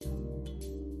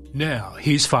Now,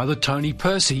 here's Father Tony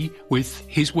Percy with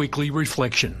his weekly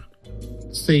reflection.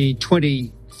 It's the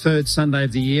 23rd Sunday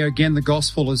of the year. Again, the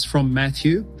Gospel is from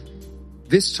Matthew.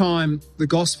 This time, the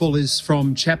Gospel is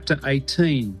from chapter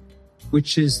 18,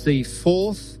 which is the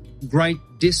fourth great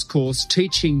discourse,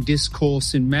 teaching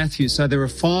discourse in Matthew. So there are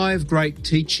 5 great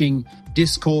teaching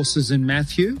discourses in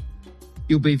Matthew.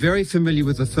 You'll be very familiar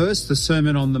with the first, the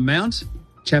Sermon on the Mount,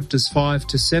 chapters 5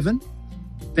 to 7.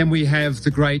 Then we have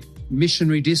the great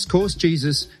missionary discourse.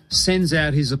 Jesus sends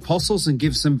out his apostles and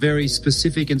gives them very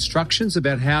specific instructions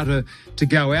about how to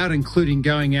go out, including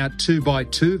going out 2 by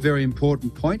 2, very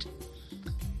important point.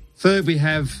 Third, we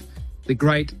have the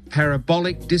great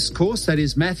parabolic discourse, that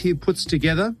is, Matthew puts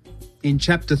together in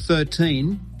chapter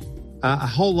 13 a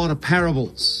whole lot of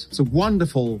parables. It's a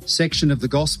wonderful section of the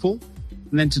gospel.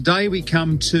 And then today we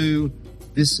come to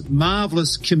this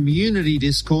marvellous community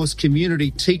discourse, community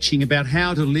teaching about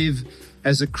how to live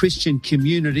as a Christian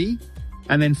community.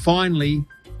 And then finally,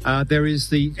 there is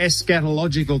the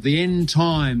eschatological, the end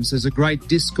times, as a great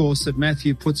discourse that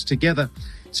Matthew puts together.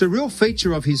 It's a real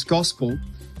feature of his gospel.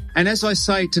 And as I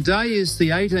say, today is the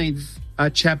 18th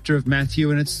chapter of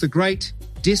Matthew, and it's the great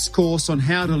discourse on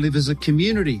how to live as a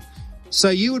community. So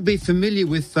you would be familiar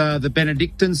with the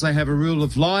Benedictines. They have a rule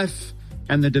of life,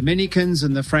 and the Dominicans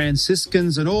and the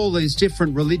Franciscans and all these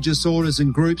different religious orders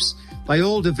and groups. They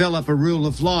all develop a rule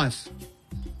of life.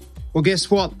 Well,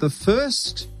 guess what? The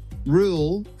first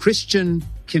rule, Christian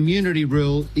community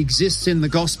rule, exists in the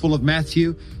Gospel of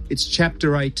Matthew. It's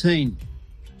chapter 18.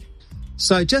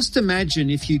 So just imagine,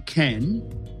 if you can,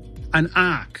 an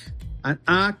arc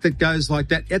that goes like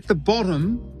that. At the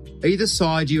bottom, either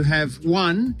side, you have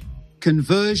one,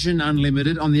 conversion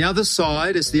unlimited. On the other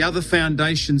side, as the other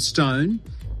foundation stone,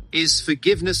 is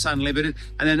forgiveness unlimited.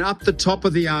 And then up the top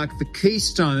of the arc, the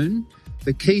keystone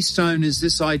is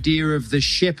this idea of the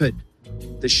shepherd.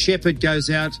 The shepherd goes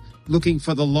out looking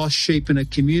for the lost sheep in a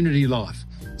community life.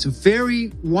 It's a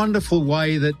very wonderful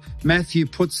way that Matthew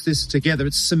puts this together.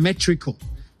 It's symmetrical,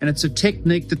 and it's a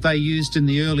technique that they used in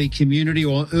the early community,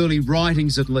 or early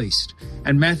writings at least,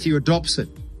 and Matthew adopts it.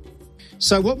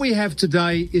 So what we have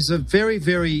today is a very,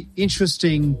 very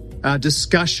interesting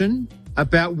discussion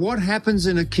about what happens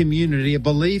in a community, a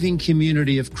believing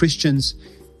community of Christians,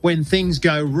 when things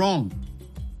go wrong,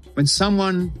 when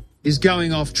someone is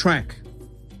going off track.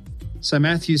 So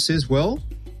Matthew says, well,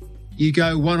 you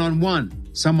go one-on-one.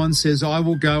 Someone says, I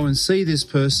will go and see this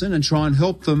person and try and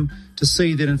help them to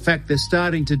see that, in fact, they're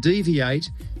starting to deviate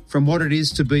from what it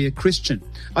is to be a Christian.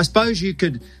 I suppose you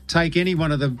could take any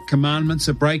one of the commandments,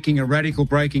 a radical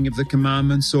breaking of the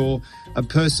commandments, or a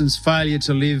person's failure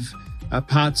to live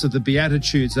parts of the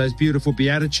Beatitudes, those beautiful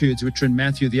Beatitudes which are in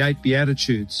Matthew, the 8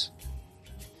 Beatitudes.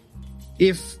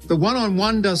 If the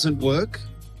one-on-one doesn't work,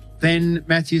 then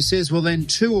Matthew says, well, then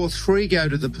 2 or 3 go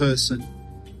to the person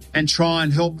and try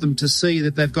and help them to see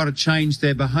that they've got to change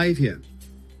their behaviour.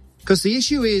 Because the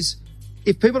issue is,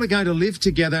 if people are going to live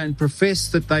together and profess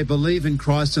that they believe in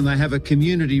Christ and they have a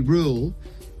community rule,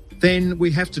 then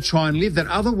we have to try and live that.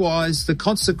 Otherwise, the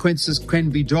consequences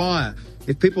can be dire.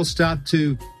 If people start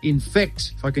to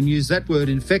infect, if I can use that word,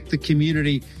 infect the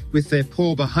community with their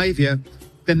poor behaviour,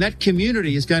 then that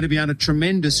community is going to be under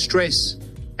tremendous stress,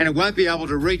 and it won't be able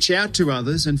to reach out to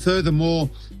others, and furthermore,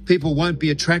 people won't be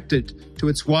attracted to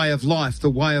its way of life, the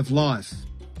way of life.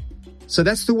 So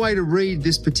that's the way to read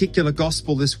this particular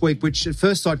gospel this week, which at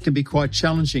first sight can be quite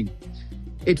challenging.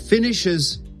 It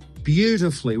finishes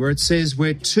beautifully where it says,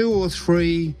 where 2 or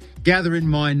 3 gather in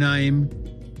my name,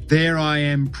 there I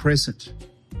am present.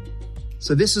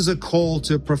 So this is a call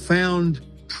to profound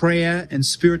prayer and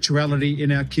spirituality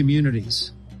in our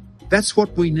communities. That's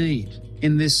what we need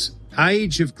in this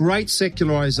age of great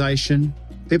secularization,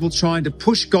 people trying to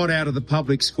push God out of the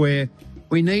public square.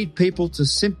 We need people to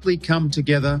simply come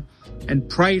together and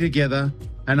pray together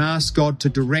and ask God to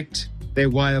direct their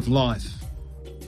way of life.